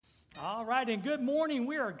All right, and good morning.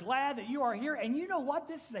 We are glad that you are here. And you know what?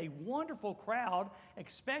 This is a wonderful crowd,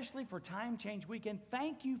 especially for Time Change Weekend.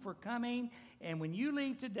 Thank you for coming. And when you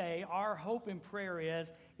leave today, our hope and prayer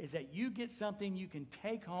is that you get something you can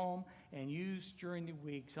take home and use during the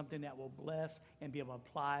week, something that will bless and be able to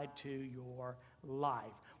apply to your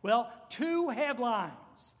life. Well, two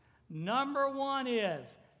headlines. Number one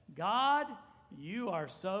is, God, you are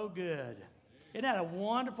so good. Isn't that a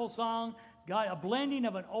wonderful song? God, a blending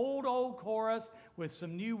of an old chorus with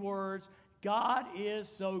some new words. God is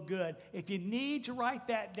so good. If you need to write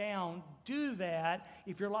that down, do that.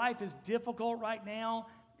 If your life is difficult right now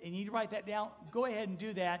and you need to write that down, go ahead and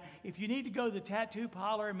do that. If you need to go to the tattoo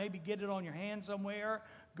parlor and maybe get it on your hand somewhere,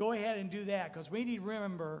 go ahead and do that, because we need to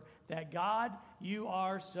remember that God, you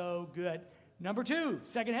are so good. Number two,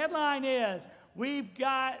 second headline is, we've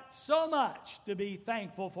got so much to be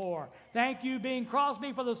thankful for. Thank you, Bing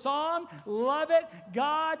Crosby, for the song. Love it.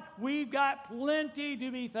 God, we've got plenty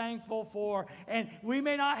to be thankful for. And we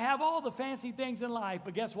may not have all the fancy things in life,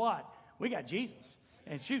 but guess what? We got Jesus.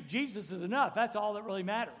 And shoot, Jesus is enough. That's all that really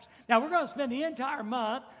matters. Now, we're going to spend the entire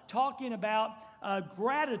month talking about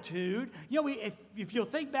gratitude. You know, if you'll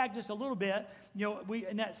think back just a little bit, you know,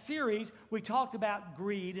 in that series, we talked about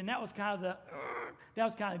greed, and that was kind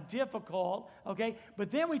of difficult, okay? But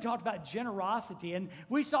then we talked about generosity, and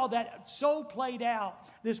we saw that so played out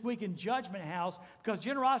this week in Judgment House, because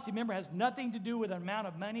generosity, remember, has nothing to do with the amount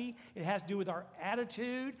of money. It has to do with our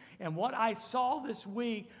attitude. And what I saw this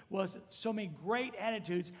week was so many great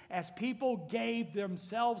attitudes as people gave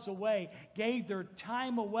themselves away, gave their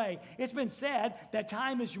time away. It's been said that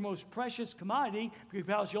time is your most precious commodity,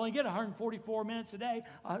 because you only get 144 minutes a day,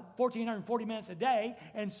 1,440 minutes a day,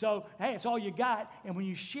 and so, hey, it's all you got. And when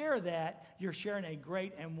you share that, you're sharing a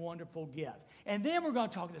great and wonderful gift. And then we're going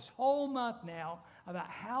to talk this whole month now about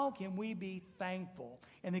how can we be thankful.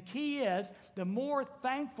 And the key is, the more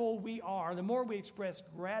thankful we are, the more we express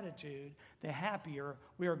gratitude, the happier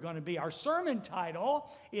we are going to be. Our sermon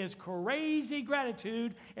title is Crazy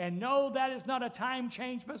Gratitude, and no, that is not a time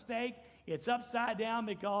change mistake. It's upside down,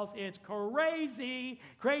 because it's crazy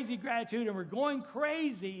gratitude, and we're going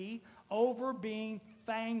crazy over being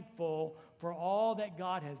thankful for all that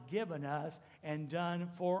God has given us and done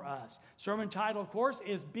for us. Sermon title, of course,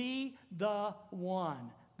 is Be the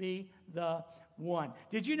One. Be the One.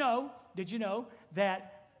 Did you know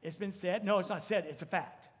that it's been said? No, it's not said, it's a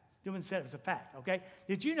fact. It's been said, it's a fact, okay?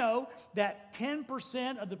 Did you know that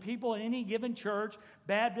 10% of the people in any given church,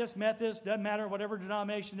 Baptist, Methodist, doesn't matter, whatever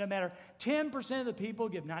denomination, doesn't matter, 10% of the people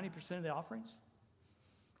give 90% of the offerings?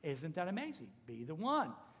 Isn't that amazing? Be the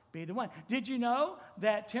one. Be the one. Did you know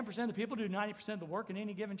that 10% of the people do 90% of the work in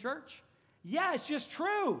any given church? Yeah, it's just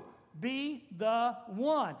true. Be the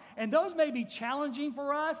one. And those may be challenging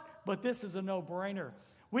for us, but this is a no-brainer.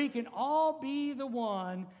 We can all be the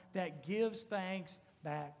one that gives thanks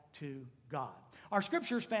back to God. Our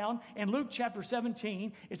scripture is found in Luke chapter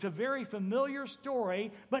 17. It's a very familiar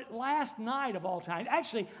story, but last night of all time,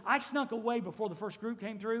 actually, I snuck away before the first group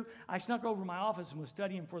came through. I snuck over to my office and was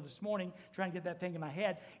studying for this morning, trying to get that thing in my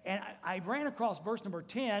head, and I ran across verse number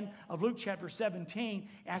 10 of Luke chapter 17,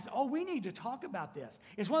 and I said, oh, we need to talk about this.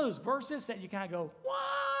 It's one of those verses that you kind of go,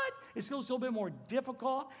 what? It's a little bit more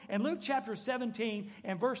difficult. And Luke chapter 17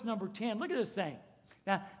 and verse number 10, look at this thing.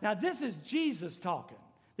 Now this is Jesus talking.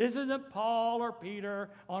 This isn't Paul or Peter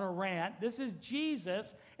on a rant. This is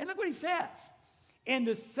Jesus. And look what he says. In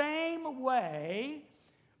the same way,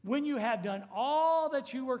 when you have done all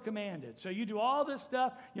that you were commanded, so you do all this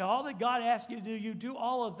stuff, all that God asked you to do, you do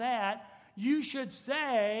all of that, you should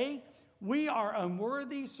say, we are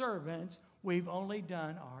unworthy servants. We've only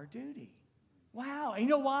done our duty. Wow. And you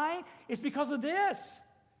know why? It's because of this.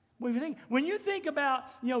 When you think about,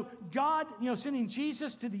 God, sending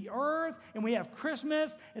Jesus to the earth, and we have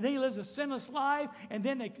Christmas, and then he lives a sinless life, and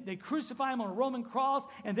then they crucify him on a Roman cross,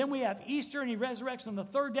 and then we have Easter, and he resurrects on the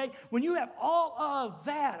third day. When you have all of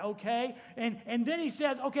that, okay, and then he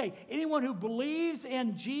says, okay, anyone who believes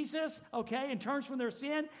in Jesus, okay, and turns from their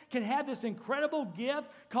sin can have this incredible gift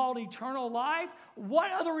called eternal life.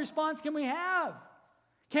 What other response can we have?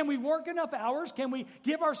 Can we work enough hours? Can we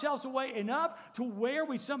give ourselves away enough to where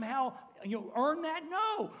we somehow earn that?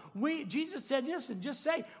 No. Jesus said, listen, just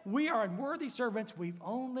say, we are unworthy servants. We've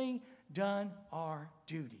only done our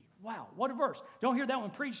duty. Wow, what a verse. Don't hear that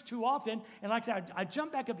one preached too often. And like I said, I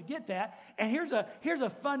jumped back up to get that. And here's a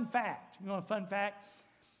fun fact. You know a fun fact?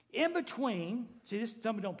 In between, see, this is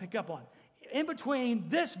something don't pick up on. In between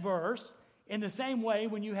this verse, in the same way,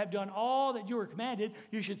 when you have done all that you were commanded,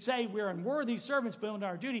 you should say, we're unworthy servants, but on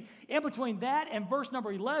our duty. In between that and verse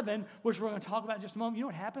number 11, which we're going to talk about in just a moment, you know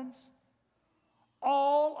what happens?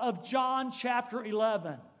 all of John chapter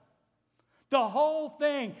 11. The whole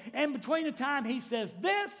thing. And between the time he says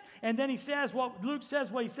this, and then he says what Luke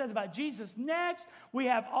says, what he says about Jesus next, we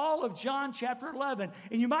have all of John chapter 11.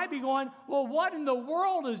 And you might be going, well, what in the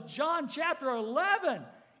world is John chapter 11?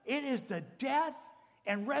 It is the death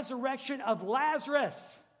and resurrection of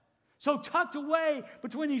Lazarus. So tucked away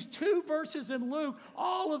between these two verses in Luke,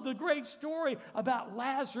 all of the great story about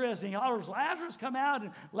Lazarus. And Lazarus come out and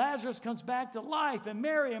Lazarus comes back to life. And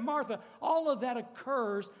Mary and Martha, all of that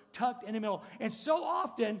occurs tucked in the middle. And so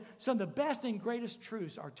often, some of the best and greatest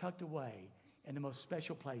truths are tucked away in the most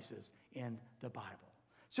special places in the Bible.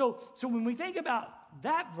 So when we think about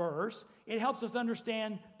that verse, it helps us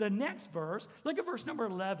understand the next verse. Look at verse number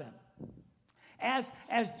 11. As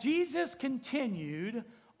Jesus continued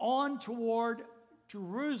on toward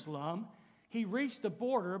Jerusalem, he reached the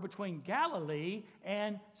border between Galilee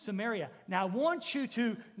and Samaria. Now, I want you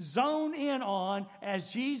to zone in on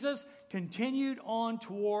as Jesus continued on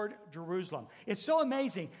toward Jerusalem. It's so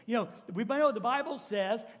amazing. You know, we know the Bible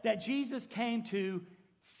says that Jesus came to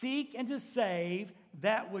seek and to save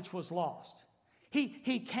that which was lost.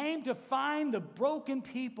 He came to find the broken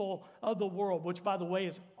people of the world, which, by the way,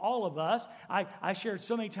 is all of us. I shared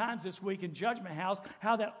so many times this week in Judgment House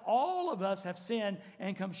how that all of us have sinned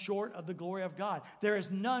and come short of the glory of God. There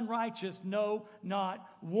is none righteous, no, not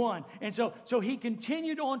one. And so he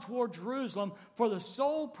continued on toward Jerusalem for the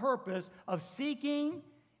sole purpose of seeking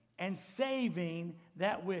and saving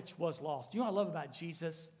that which was lost. You know what I love about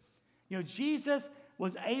Jesus? You know, Jesus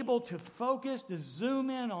was able to focus, to zoom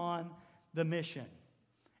in on the mission.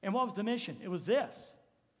 And what was the mission? It was this.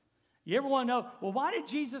 You ever want to know, well, why did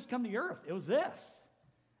Jesus come to the earth? It was this.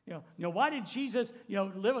 You know, why did Jesus,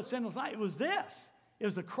 live a sinless life? It was this. It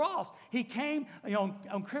was the cross. He came,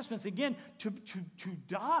 on Christmas again to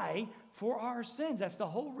die for our sins. That's the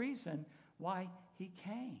whole reason why he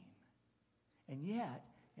came. And yet,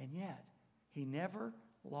 he never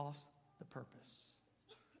lost the purpose.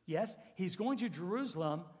 Yes, he's going to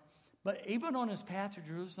Jerusalem, but even on his path to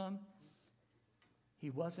Jerusalem, he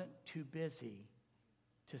wasn't too busy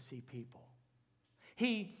to see people.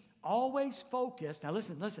 He always focused, now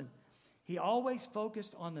listen, he always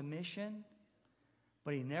focused on the mission,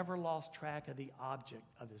 but he never lost track of the object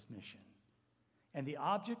of his mission. And the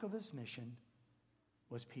object of his mission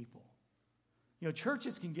was people. You know,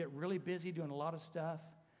 churches can get really busy doing a lot of stuff,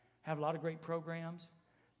 have a lot of great programs,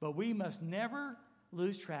 but we must never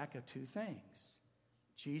lose track of two things: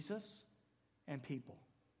 Jesus and people.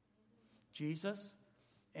 Jesus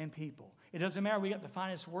and people. It doesn't matter we got the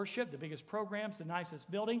finest worship, the biggest programs, the nicest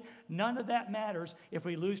building. None of that matters if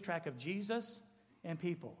we lose track of Jesus and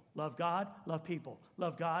people. Love God, love people.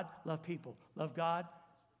 Love God, love people. Love God,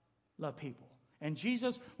 love people. And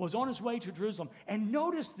Jesus was on his way to Jerusalem. And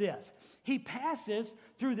notice this. He passes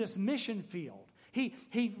through this mission field.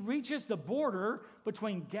 He reaches the border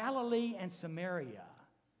between Galilee and Samaria.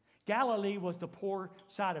 Galilee was the poor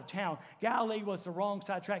side of town. Galilee was the wrong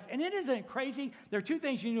side of tracks. And isn't it crazy? There are two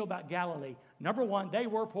things you know about Galilee. Number one, they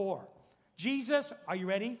were poor. Jesus, are you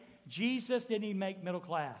ready? Jesus didn't even make middle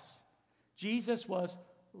class. Jesus was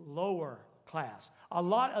lower class. A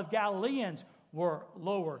lot of Galileans were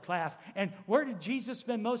lower class. And where did Jesus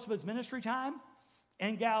spend most of his ministry time?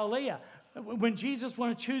 In Galilee. When Jesus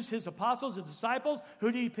wanted to choose his apostles, his disciples,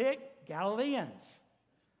 who did he pick? Galileans.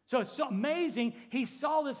 So it's so amazing. He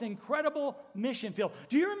saw this incredible mission field.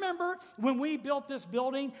 Do you remember when we built this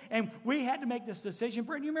building and we had to make this decision?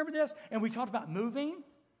 Brent, do you remember this? And we talked about moving.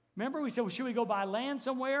 Remember, we said, well, should we go buy land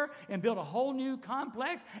somewhere and build a whole new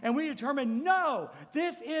complex? And we determined, no,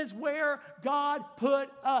 this is where God put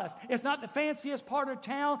us. It's not the fanciest part of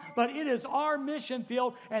town, but it is our mission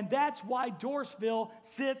field, and that's why Dorrisville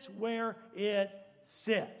sits where it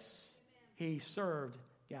sits. He served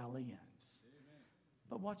Galileans.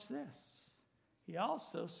 But watch this. He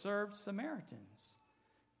also served Samaritans.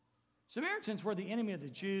 Samaritans were the enemy of the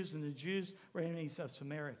Jews, and the Jews were enemies of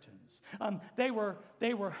Samaritans. They were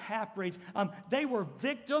half-breeds. They were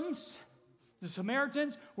victims. The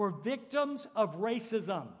Samaritans were victims of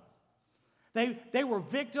racism. They were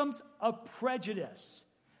victims of prejudice.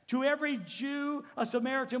 To every Jew, a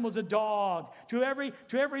Samaritan was a dog. To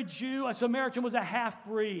every Jew, a Samaritan was a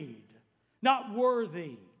half-breed. Not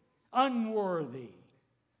worthy, unworthy.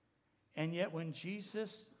 And yet when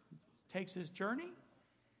Jesus takes his journey,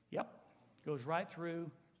 goes right through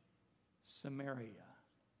Samaria.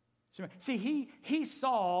 See, he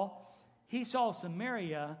saw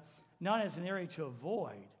Samaria not as an area to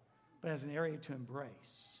avoid, but as an area to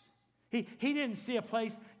embrace. He didn't see a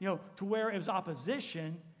place, to where it was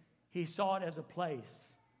opposition. He saw it as a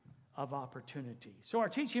place of opportunity. So our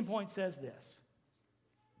teaching point says this: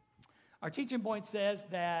 Our teaching point says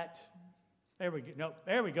that, there we go. No,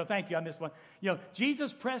 there we go. Thank you. I missed one.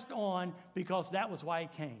 Jesus pressed on because that was why he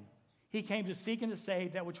came. He came to seek and to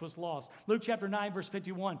save that which was lost. Luke chapter 9, verse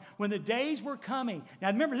 51. When the days were coming. Now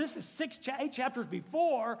remember, this is 8 chapters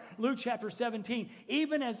before Luke chapter 17.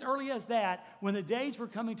 Even as early as that, when the days were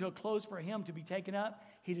coming to a close for him to be taken up,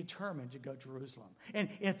 he determined to go to Jerusalem. And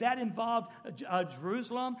if that involved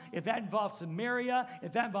Jerusalem, if that involved Samaria,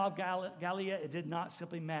 if that involved Galilee, it did not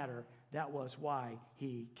simply matter. That was why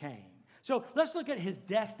he came. So let's look at his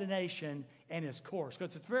destination and his course,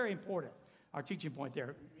 because it's very important. Our teaching point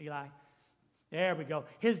there, Eli. There we go.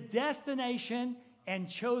 His destination and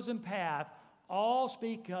chosen path all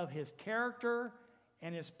speak of his character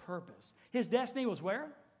and his purpose. His destiny was where?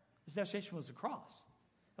 His destination was the cross.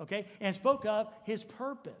 Okay? And spoke of his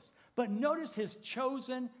purpose. But notice his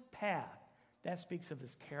chosen path. That speaks of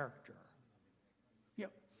his character.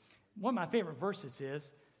 One of my favorite verses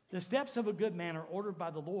is, the steps of a good man are ordered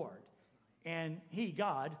by the Lord, and he,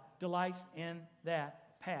 God, delights in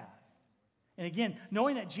that path. And again,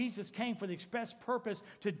 knowing that Jesus came for the express purpose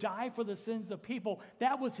to die for the sins of people,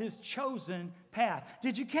 that was his chosen path.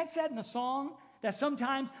 Did you catch that in the song? That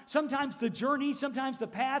sometimes the journey, sometimes the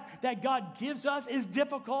path that God gives us is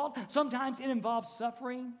difficult. Sometimes it involves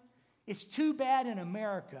suffering. It's too bad in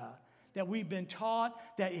America that we've been taught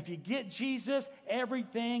that if you get Jesus,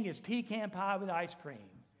 everything is pecan pie with ice cream.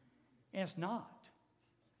 And it's not.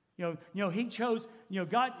 He chose,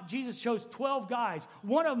 Jesus chose 12 guys.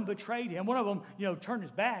 One of them betrayed him. One of them, turned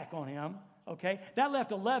his back on him. Okay? That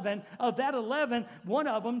left 11. Of that 11, one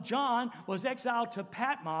of them, John, was exiled to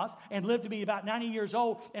Patmos and lived to be about 90 years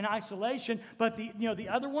old in isolation. But the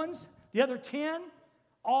other ones, the other 10,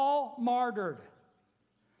 all martyred.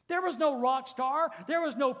 There was no rock star. There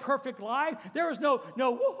was no perfect life. There was no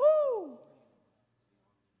woohoo.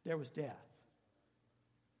 There was death.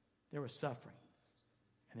 There was suffering.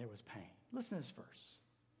 And there was pain. Listen to this verse.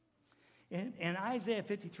 In Isaiah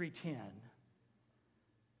 53:10,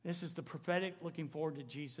 this is the prophetic looking forward to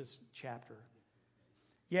Jesus chapter.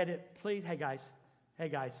 Yet it pleased, hey guys,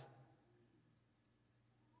 time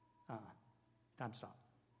stop.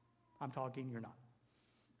 I'm talking, you're not.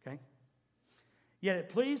 Okay? Yet it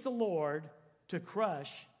pleased the Lord to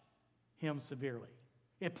crush him severely.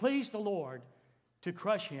 It pleased the Lord to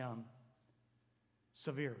crush him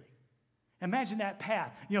severely. Imagine that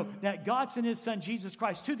path, that God sent his son, Jesus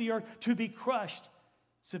Christ, to the earth to be crushed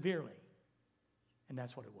severely. And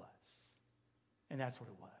that's what it was.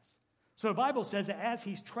 So the Bible says that as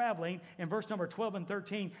he's traveling, in verse number 12 and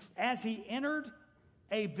 13, as he entered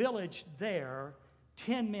a village there,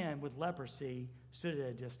 10 men with leprosy stood at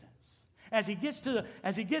a distance. As he gets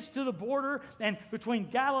to the border and between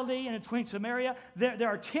Galilee and between Samaria, there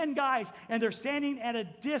are 10 guys, and they're standing at a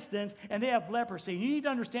distance, and they have leprosy. You need to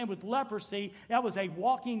understand, with leprosy, that was a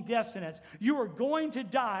walking death sentence. You were going to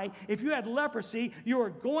die. If you had leprosy, you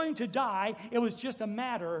were going to die. It was just a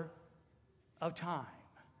matter of time.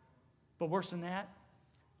 But worse than that,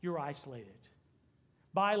 you were isolated.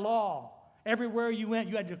 By law, everywhere you went,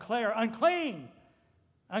 you had to declare, unclean,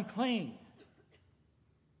 unclean.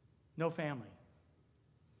 No family,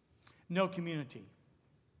 no community,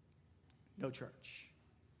 no church,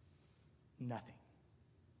 nothing.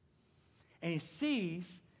 And he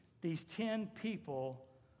sees these 10 people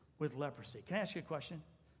with leprosy. Can I ask you a question?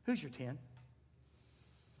 Who's your 10?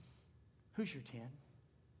 Who's your 10?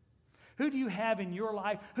 Who do you have in your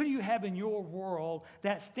life? Who do you have in your world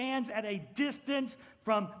that stands at a distance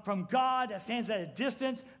from God, that stands at a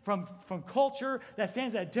distance from culture, that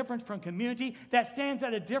stands at a distance from community, that stands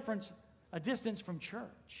at a distance from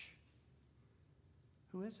church?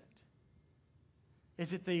 Who is it?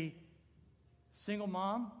 Is it the single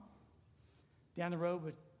mom down the road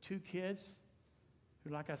with 2 kids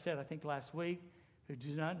who, like I said, I think last week, who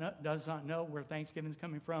does not know where Thanksgiving is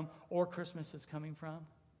coming from or Christmas is coming from?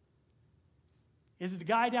 Is it the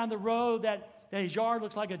guy down the road that his yard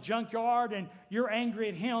looks like a junkyard and you're angry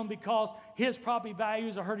at him because his property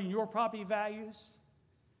values are hurting your property values?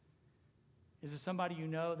 Is it somebody you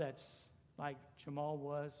know that's like Jamal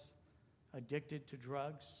was, addicted to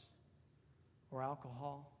drugs or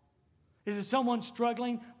alcohol? Is it someone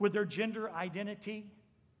struggling with their gender identity?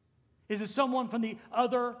 Is it someone from the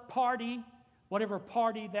other party, whatever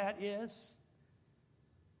party that is?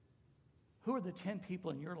 Who are the 10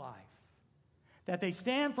 people in your life that they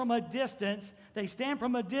stand from a distance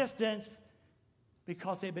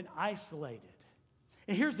because they've been isolated?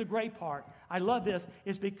 And here's the great part. I love this.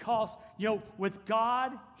 Is because, with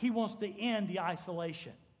God, he wants to end the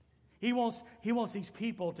isolation. He wants these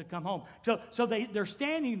people to come home. So they're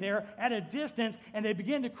standing there at a distance, and they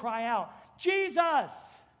begin to cry out, Jesus!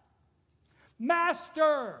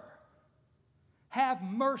 Master, have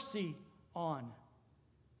mercy on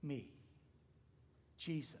me.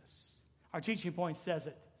 Jesus. Our teaching point says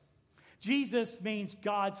it. Jesus means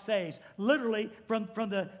God saves. Literally, from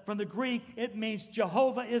the Greek, it means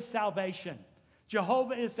Jehovah is salvation.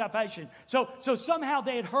 Jehovah is salvation. So somehow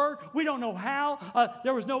they had heard. We don't know how.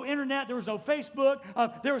 There was no internet. There was no Facebook.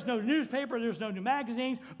 There was no newspaper. There was no new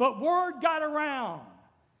magazines. But word got around.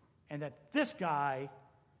 And that this guy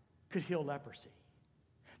could heal leprosy.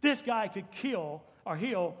 This guy could heal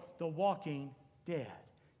the walking dead.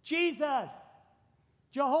 Jesus.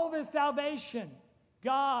 Jehovah's salvation.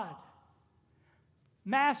 God.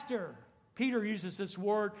 Master. Peter uses this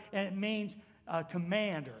word and it means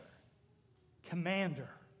commander. Commander.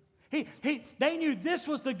 They knew this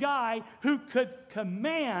was the guy who could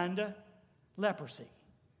command leprosy.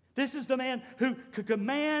 This is the man who could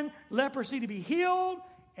command leprosy to be healed,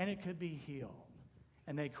 and it could be healed.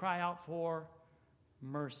 And they cry out for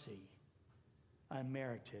mercy,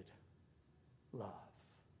 unmerited love.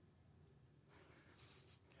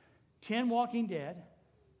 10 walking dead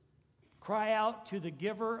cry out to the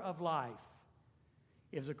giver of life.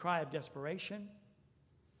 It was a cry of desperation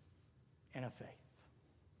and of faith.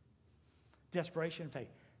 Desperation and faith.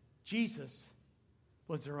 Jesus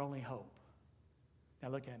was their only hope. Now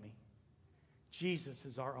look at me. Jesus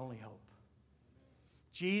is our only hope.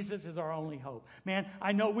 Jesus is our only hope. Man,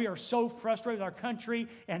 I know we are so frustrated with our country.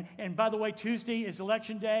 And by the way, Tuesday is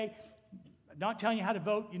election day. I'm not telling you how to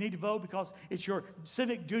vote. You need to vote because it's your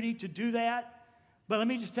civic duty to do that. But let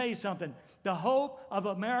me just tell you something. The hope of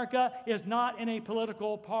America is not in a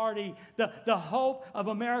political party. The hope of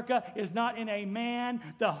America is not in a man.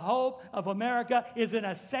 The hope of America is in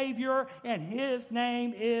a Savior, and His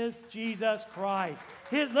name is Jesus Christ.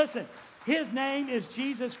 His name is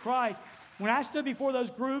Jesus Christ. When I stood before those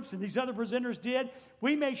groups and these other presenters did,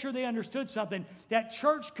 we made sure they understood something. That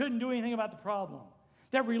church couldn't do anything about the problem.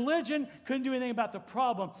 That religion couldn't do anything about the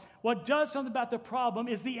problem. What does something about the problem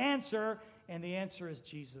is the answer, and the answer is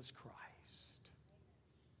Jesus Christ.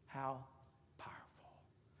 How powerful.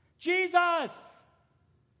 Jesus,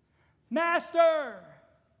 Master,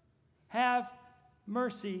 have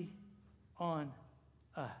mercy on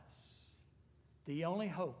us. The only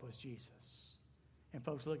hope was Jesus. And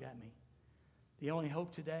folks, look at me. The only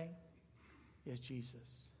hope today is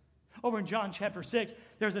Jesus. Over in John chapter 6,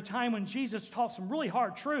 there's a time when Jesus taught some really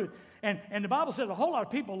hard truth. And the Bible says a whole lot of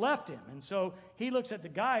people left him. And so he looks at the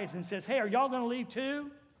guys and says, hey, are y'all going to leave too?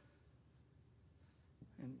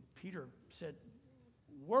 And Peter said,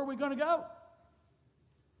 where are we going to go?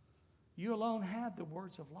 You alone have the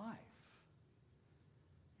words of life.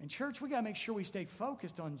 And church, we got to make sure we stay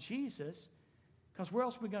focused on Jesus, because where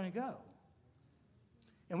else are we going to go?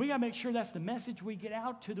 And we got to make sure that's the message we get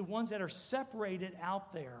out to the ones that are separated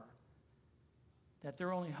out there, that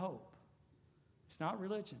their only hope, it's not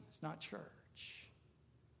religion, it's not church,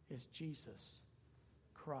 it's Jesus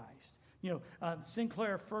Christ.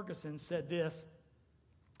 Sinclair Ferguson said this.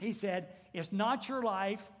 He said, it's not your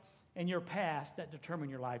life and your past that determine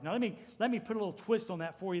your life. Now, let me put a little twist on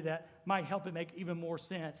that for you that might help it make even more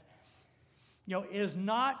sense. It is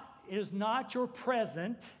not your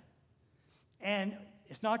present and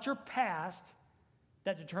it's not your past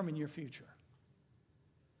that determine your future.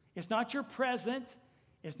 It's not your present,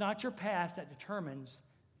 it's not your past that determines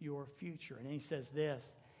your future. And he says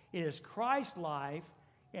this, it is Christ's life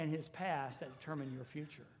and his past that determine your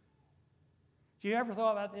future. Do you ever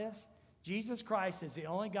thought about this? Jesus Christ is the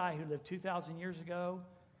only guy who lived 2,000 years ago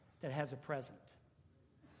that has a present.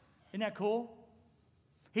 Isn't that cool?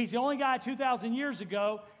 He's the only guy 2,000 years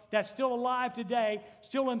ago that's still alive today,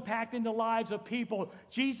 still impacting the lives of people.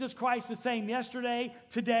 Jesus Christ the same yesterday,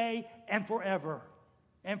 today, and forever.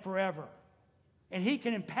 And forever. And he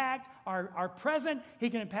can impact our present, he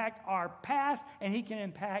can impact our past, and he can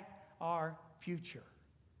impact our future.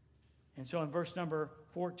 And so in verse number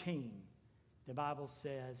 14, the Bible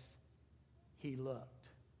says, he looked.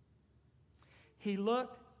 He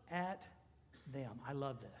looked at them. I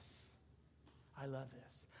love this. I love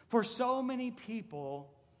this. For so many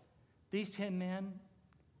people, these 10 men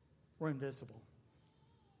were invisible.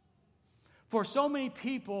 For so many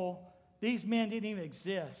people, these men didn't even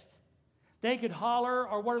exist. They could holler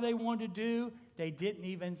or whatever they wanted to do. They didn't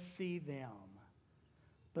even see them.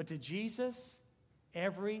 But to Jesus,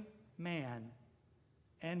 every man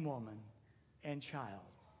and woman and child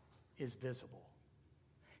is visible.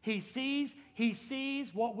 He sees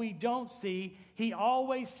what we don't see. He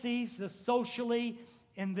always sees the socially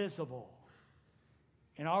invisible.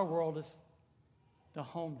 In our world, it's the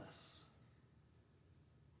homeless.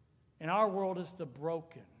 In our world, it's the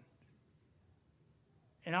broken.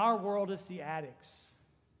 In our world, it's the addicts.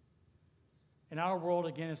 In our world,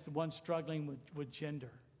 again, it's the ones struggling with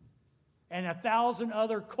gender. And 1,000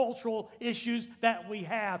 other cultural issues that we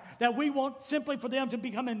have, that we want simply for them to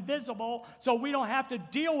become invisible so we don't have to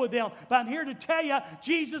deal with them. But I'm here to tell you,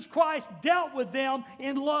 Jesus Christ dealt with them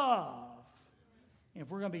in love. And if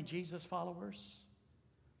we're going to be Jesus followers,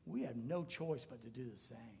 we have no choice but to do the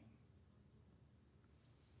same.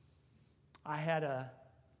 I had a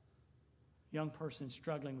young person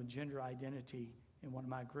struggling with gender identity in one of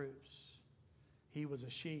my groups. He was a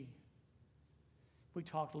she. We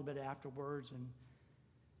talked a little bit afterwards, and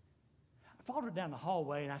I followed her down the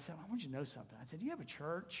hallway, and I said, I want you to know something. I said, do you have a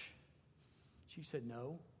church? She said,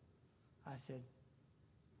 no. I said,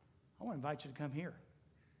 I want to invite you to come here.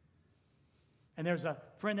 And there's a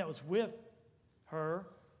friend that was with her,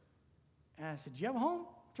 and I said, do you have a home?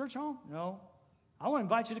 Church home? No. I want to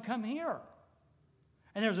invite you to come here.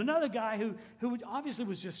 And there's another guy who obviously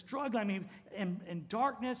was just struggling. I mean, in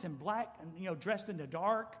darkness and black, and dressed in the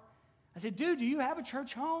dark. I said, dude, do you have a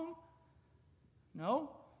church home? No?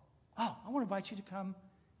 Oh, I want to invite you to come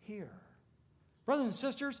here. Brothers and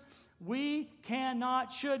sisters, we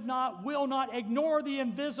cannot, should not, will not ignore the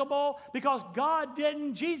invisible because God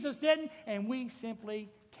didn't, Jesus didn't, and we simply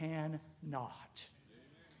cannot.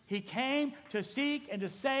 He came to seek and to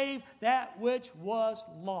save that which was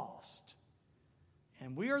lost.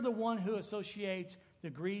 And we are the one who associates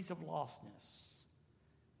degrees of lostness.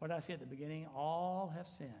 What did I say at the beginning? All have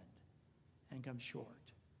sinned and come short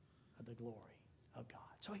of the glory of God.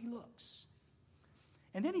 So he looks.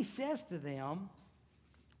 And then he says to them,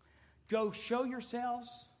 go show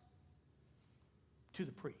yourselves to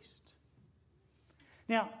the priest.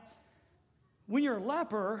 Now, when you're a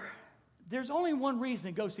leper, there's only one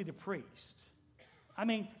reason to go see the priest. I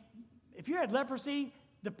mean, if you had leprosy,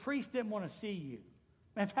 the priest didn't want to see you.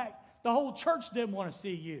 In fact, the whole church didn't want to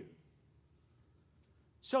see you.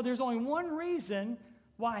 So there's only one reason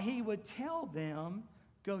why he would tell them,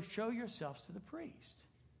 go show yourselves to the priest.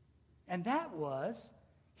 And that was,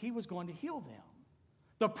 he was going to heal them.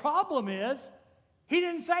 The problem is, he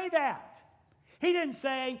didn't say that. He didn't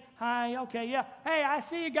say, hi, okay, yeah, hey, I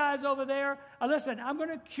see you guys over there. Listen, I'm going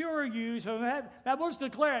to cure you. So that was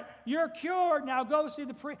declare it. You're cured. Now go see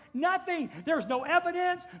the priest. Nothing. There's no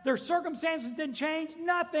evidence. Their circumstances didn't change.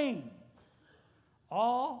 Nothing.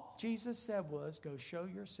 All Jesus said was, go show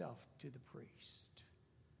yourself to the priest.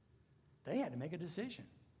 They had to make a decision.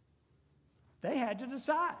 They had to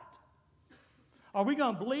decide. Are we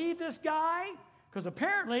going to believe this guy? Because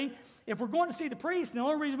apparently, if we're going to see the priest, the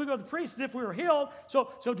only reason we go to the priest is if we were healed.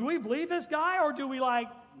 So do we believe this guy, or do we I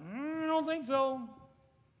don't think so?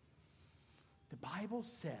 The Bible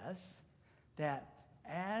says that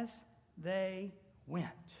as they went,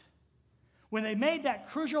 when they made that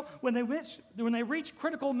crucial, when they reached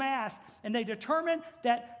critical mass, and they determined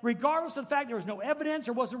that regardless of the fact there was no evidence,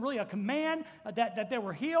 there wasn't really a command that they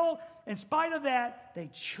were healed, in spite of that, they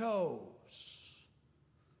chose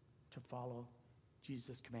to follow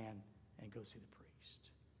Jesus' command and go see the priest.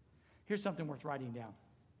 Here's something worth writing down.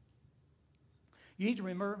 You need to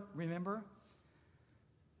remember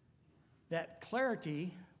that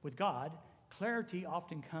clarity with God, clarity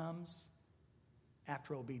often comes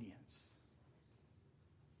after obedience.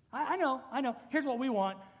 I know. Here's what we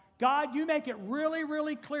want. God, you make it really,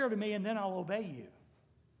 really clear to me, and then I'll obey you.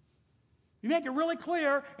 You make it really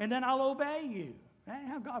clear, and then I'll obey you. That's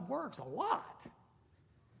how God works a lot.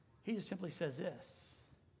 He just simply says this.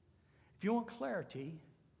 If you want clarity,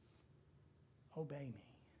 obey me.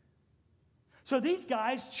 So these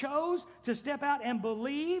guys chose to step out and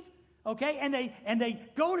believe, okay? And they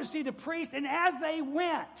go to see the priest, and as they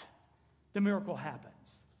went, the miracle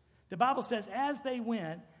happens. The Bible says as they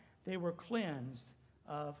went, they were cleansed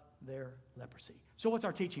of their leprosy. So what's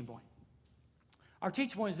our teaching point? Our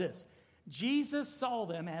teaching point is this. Jesus saw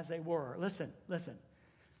them as they were. Listen.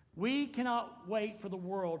 We cannot wait for the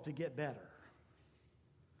world to get better.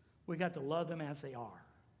 We got to love them as they are.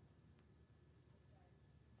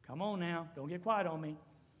 Come on now. Don't get quiet on me.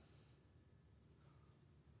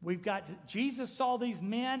 Jesus saw these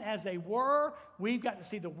men as they were. We've got to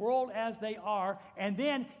see the world as they are. And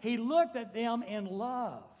then he looked at them in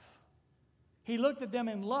love. He looked at them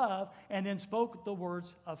in love and then spoke the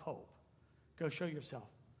words of hope. Go show yourself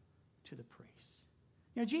to the priest.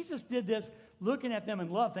 Jesus did this looking at them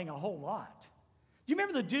in love thing a whole lot. Do you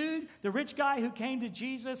remember the dude, the rich guy who came to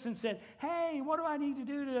Jesus and said, hey, what do I need to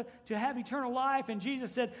do to have eternal life? And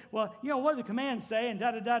Jesus said, well, what do the commands say? And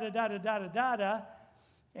da-da-da-da-da-da-da-da-da.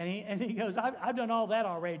 And he goes, I've done all that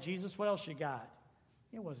already, Jesus. What else you got?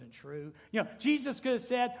 It wasn't true. Jesus could have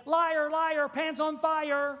said, liar, liar, pants on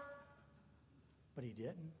fire. But he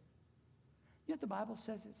didn't. You know what the Bible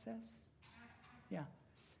says it says? Yeah.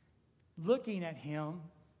 Looking at him,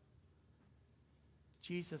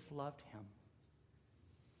 Jesus loved him.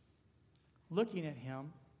 Looking at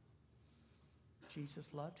him, Jesus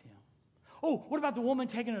loved him. Oh, what about the woman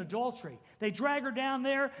taking adultery? They drag her down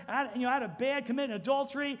there, out of bed, committing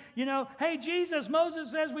adultery. Hey, Jesus,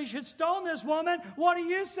 Moses says we should stone this woman. What do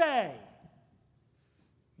you say?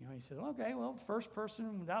 He said, okay, well, first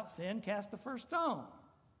person without sin cast the first stone.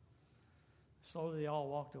 Slowly they all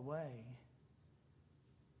walked away.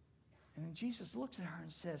 And then Jesus looks at her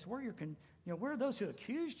and says, where are those who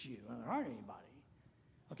accused you? Well, there aren't anybody.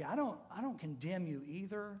 Okay, I don't condemn you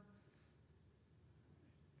either.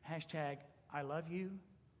 Hashtag, I love you.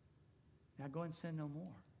 Now go and sin no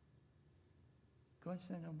more. Go and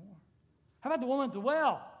sin no more. How about the woman at the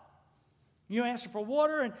well? Asked her for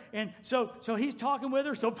water, and so he's talking with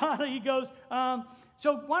her. So finally he goes,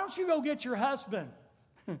 so why don't you go get your husband?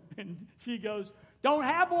 And she goes, don't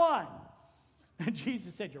have one. And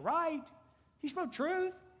Jesus said, you're right. He spoke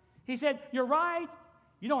truth. He said, you're right.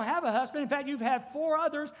 You don't have a husband. In fact, you've had 4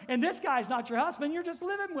 others, and this guy's not your husband. You're just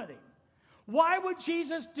living with him. Why would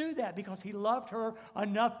Jesus do that? Because he loved her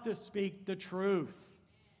enough to speak the truth.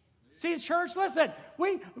 See, church, listen.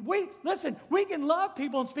 We can love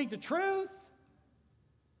people and speak the truth.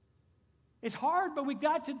 It's hard, but we've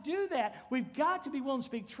got to do that. We've got to be willing to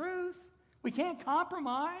speak truth. We can't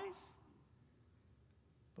compromise.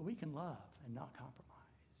 But we can love and not compromise.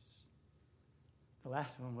 The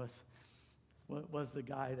last one was the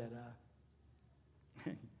guy that,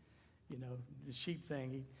 the sheep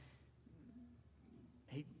thing.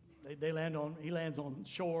 He lands on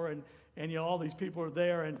shore, and all these people are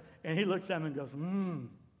there, and he looks at them and goes,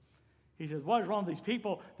 He says, what is wrong with these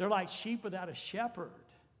people? They're like sheep without a shepherd.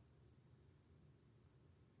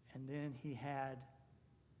 And then he had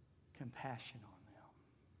compassion on them.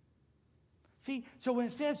 See, so when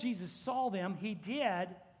it says Jesus saw them, he did,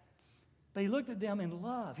 but he looked at them in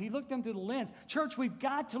love. He looked at them through the lens. Church, we've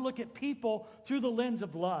got to look at people through the lens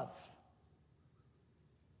of love.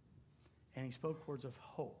 And he spoke words of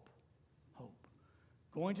hope. Hope.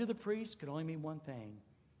 Going to the priest could only mean one thing.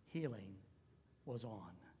 Healing was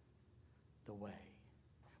on the way.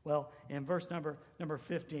 Well, in verse number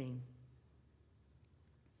 15,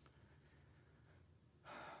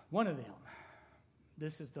 one of them,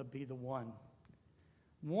 this is to be the one.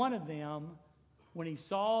 One of them, when he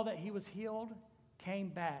saw that he was healed, came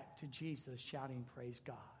back to Jesus shouting, praise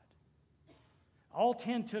God. All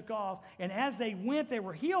 10 took off, and as they went, they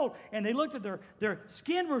were healed, and they looked at their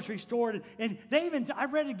skin was restored, and they even, I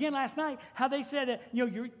read it again last night, how they said that,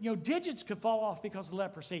 your digits could fall off because of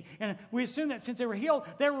leprosy, and we assume that since they were healed,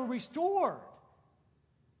 they were restored.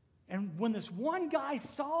 And when this one guy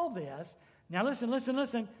saw this, now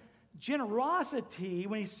listen, generosity,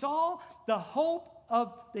 when he saw the hope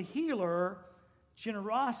of the healer,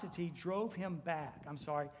 generosity drove him back.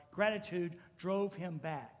 Gratitude drove him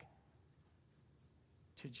back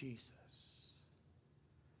to Jesus.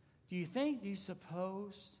 Do you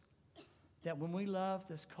suppose that when we love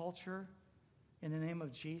this culture in the name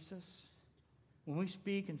of Jesus, when we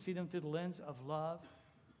speak and see them through the lens of love,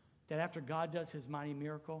 that after God does his mighty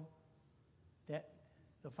miracle, that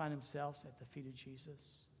they'll find themselves at the feet of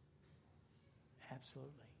Jesus?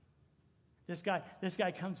 Absolutely. This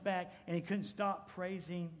guy comes back and he couldn't stop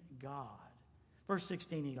praising God. Verse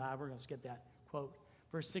 16, Eli, we're going to skip that quote.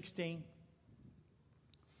 Verse 16.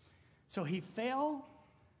 So he fell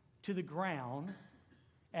to the ground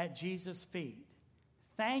at Jesus' feet,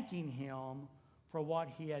 thanking him for what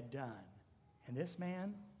he had done. And this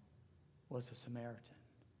man was a Samaritan.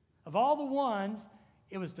 Of all the ones,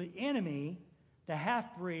 it was the enemy, the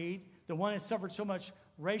half-breed, the one that suffered so much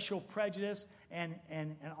racial prejudice and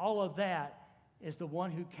all of that, is the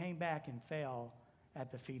one who came back and fell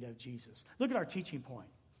at the feet of Jesus. Look at our teaching point.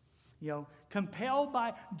 Compelled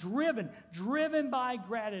by, driven by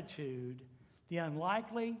gratitude, the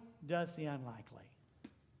unlikely does the unlikely.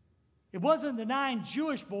 It wasn't the 9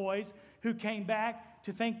 Jewish boys who came back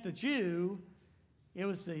to thank the Jew. It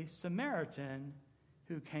was the Samaritan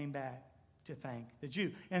who came back to thank the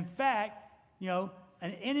Jew. In fact, an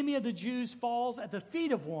enemy of the Jews falls at the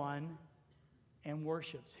feet of one and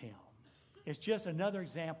worships him. It's just another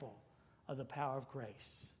example of the power of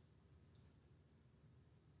grace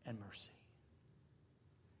and mercy.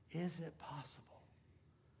 Is it possible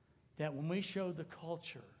that when we show the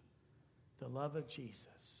culture the love of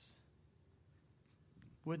Jesus,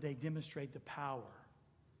 would they demonstrate the power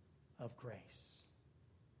of grace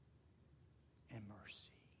and mercy?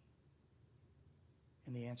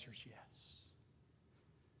 And the answer is yes.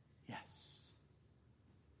 Yes.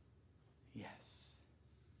 Yes.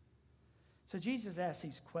 So Jesus asked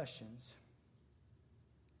these questions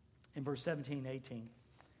in verse 17 and 18.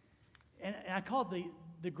 And I called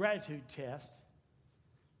the gratitude test.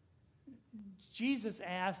 Jesus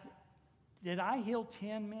asked, did I heal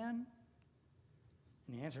 10 men?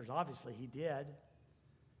 And the answer is obviously he did.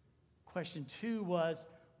 Question 2 was,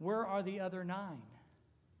 where are the other 9?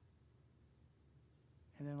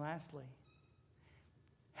 And then lastly,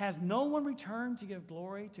 has no one returned to give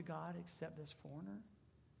glory to God except this foreigner?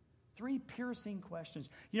 3 piercing questions.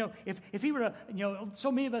 If he were to,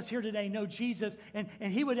 so many of us here today know Jesus, and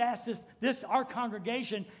he would ask this our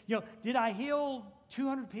congregation, did I heal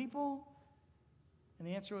 200 people? And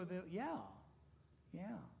the answer would be, yeah.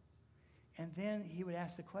 And then he would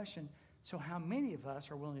ask the question, so how many of us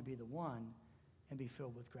are willing to be the one and be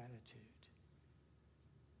filled with gratitude?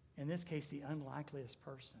 In this case, the unlikeliest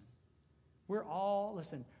person. We're all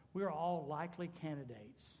likely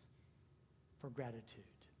candidates for gratitude.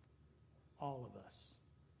 All of us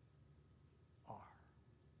are.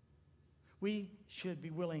 We should be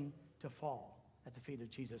willing to fall at the feet of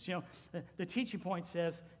Jesus. The teaching point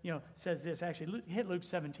says this. Actually, hit Luke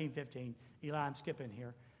 17:15. Eli, I'm skipping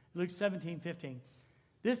here. Luke 17:15.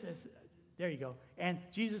 There you go. And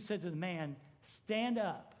Jesus said to the man, stand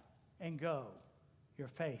up and go. Your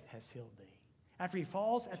faith has healed thee. After he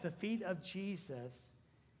falls at the feet of Jesus,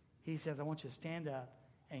 he says, I want you to stand up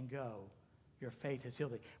and go. Your faith has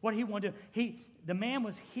healed thee. What he wanted to, the man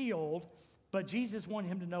was healed, but Jesus wanted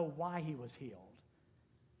him to know why he was healed.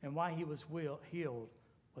 And why he was healed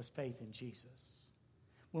was faith in Jesus.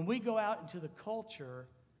 When we go out into the culture,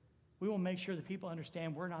 we will make sure that people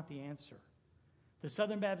understand we're not the answer. The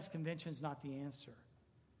Southern Baptist Convention is not the answer.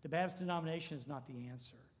 The Baptist denomination is not the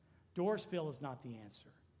answer. Dorrisville is not the answer.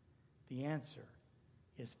 The answer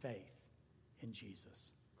is faith in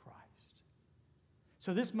Jesus Christ.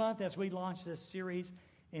 So this month, as we launch this series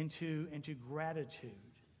into gratitude,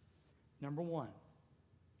 number 1,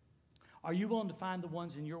 are you willing to find the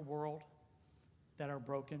ones in your world that are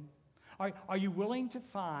broken? Are you willing to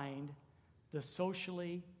find the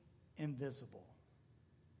socially invisible?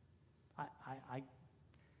 I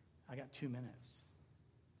got 2 minutes.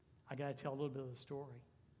 I got to tell a little bit of the story.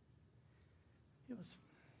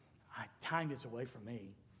 Time gets away from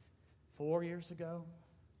me. 4 years ago,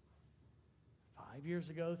 5 years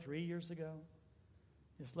ago, 3 years ago,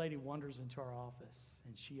 this lady wanders into our office,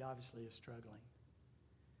 and she obviously is struggling.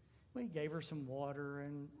 We gave her some water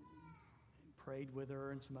and prayed with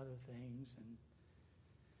her and some other things. And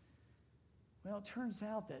well, it turns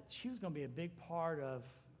out that she was going to be a big part of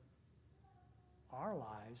our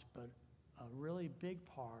lives, but a really big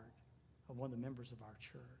part of one of the members of our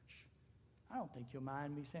church. I don't think you'll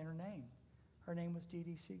mind me saying her name. Her name was Dee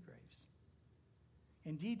Dee Seagraves.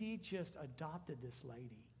 And Dee Dee just adopted this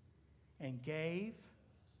lady and gave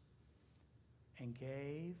and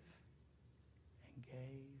gave and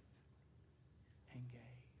gave and gave.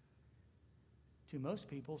 To most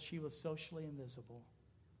people, she was socially invisible,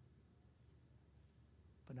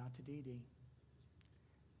 but not to Dee Dee.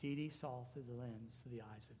 Dee Dee saw through the lens of the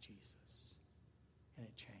eyes of Jesus, and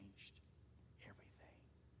it changed everything.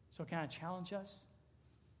 So can I challenge us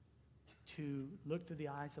to look through the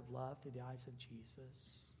eyes of love, through the eyes of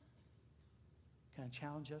Jesus? Can I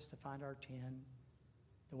challenge us to find our 10,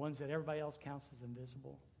 the ones that everybody else counts as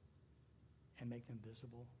invisible, and make them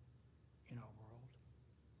visible in our world?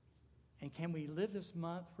 And can we live this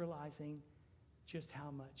month realizing just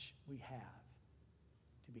how much we have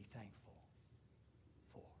to be thankful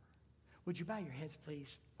for? Would you bow your heads,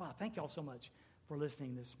 please? Wow, thank you all so much for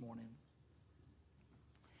listening this morning.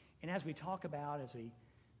 And as we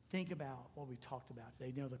think about what we talked about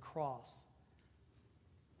today, the cross,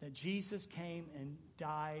 that Jesus came and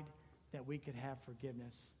died that we could have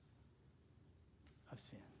forgiveness of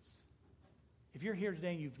sins. If you're here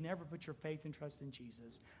today and you've never put your faith and trust in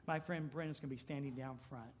Jesus, my friend Brent is going to be standing down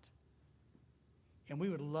front. And we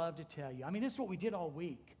would love to tell you. This is what we did all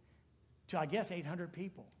week to, 800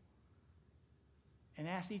 people. And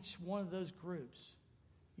ask each one of those groups,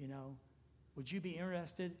 would you be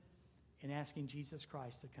interested in asking Jesus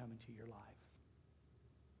Christ to come into your life?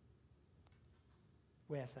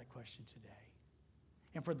 We ask that question today.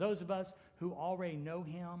 And for those of us who already know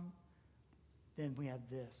him, then we have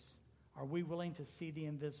this. Are we willing to see the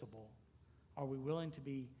invisible? Are we willing to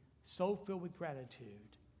be so filled with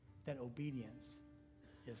gratitude that obedience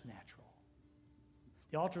is natural?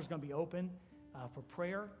 The altar is going to be open for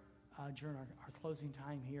prayer during our closing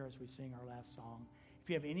time here as we sing our last song. If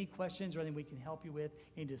you have any questions or anything we can help you with,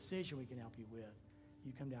 any decision we can help you with,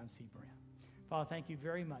 you come down and see Brent. Father, thank you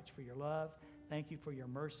very much for your love. Thank you for your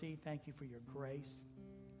mercy. Thank you for your grace.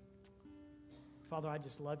 Father, I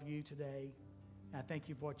just love you today. And I thank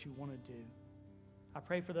you for what you want to do. I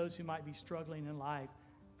pray for those who might be struggling in life,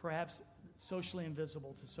 perhaps socially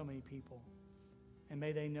invisible to so many people. And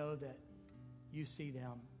may they know that you see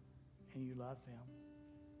them and you love them.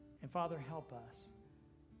 And Father, help us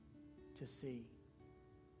to see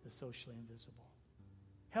the socially invisible.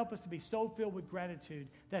 Help us to be so filled with gratitude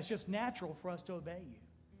that's just natural for us to obey you.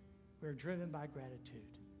 We're driven by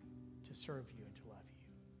gratitude to serve you and to love you.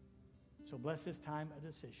 So bless this time of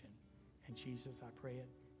decision. And Jesus, I pray it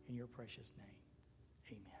in your precious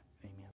name. Amen.